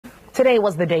Today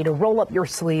was the day to roll up your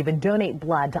sleeve and donate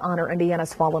blood to honor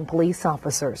Indiana's fallen police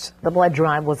officers. The blood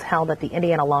drive was held at the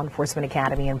Indiana Law Enforcement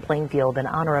Academy in Plainfield in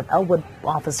honor of Elwood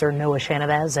officer Noah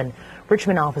Shanavez and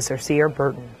Richmond officer Sierra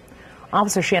Burton.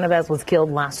 Officer Shanavez was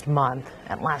killed last month.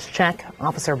 At last check,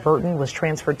 Officer Burton was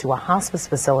transferred to a hospice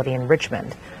facility in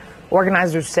Richmond.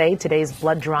 Organizers say today's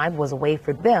blood drive was a way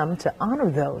for them to honor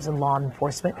those in law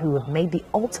enforcement who have made the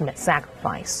ultimate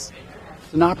sacrifice.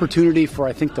 It's an opportunity for,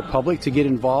 I think, the public to get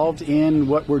involved in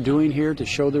what we're doing here, to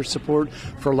show their support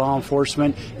for law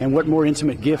enforcement. And what more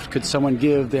intimate gift could someone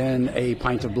give than a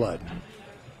pint of blood?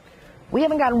 We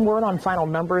haven't gotten word on final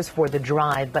numbers for the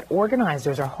drive, but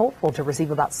organizers are hopeful to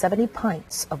receive about 70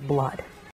 pints of blood.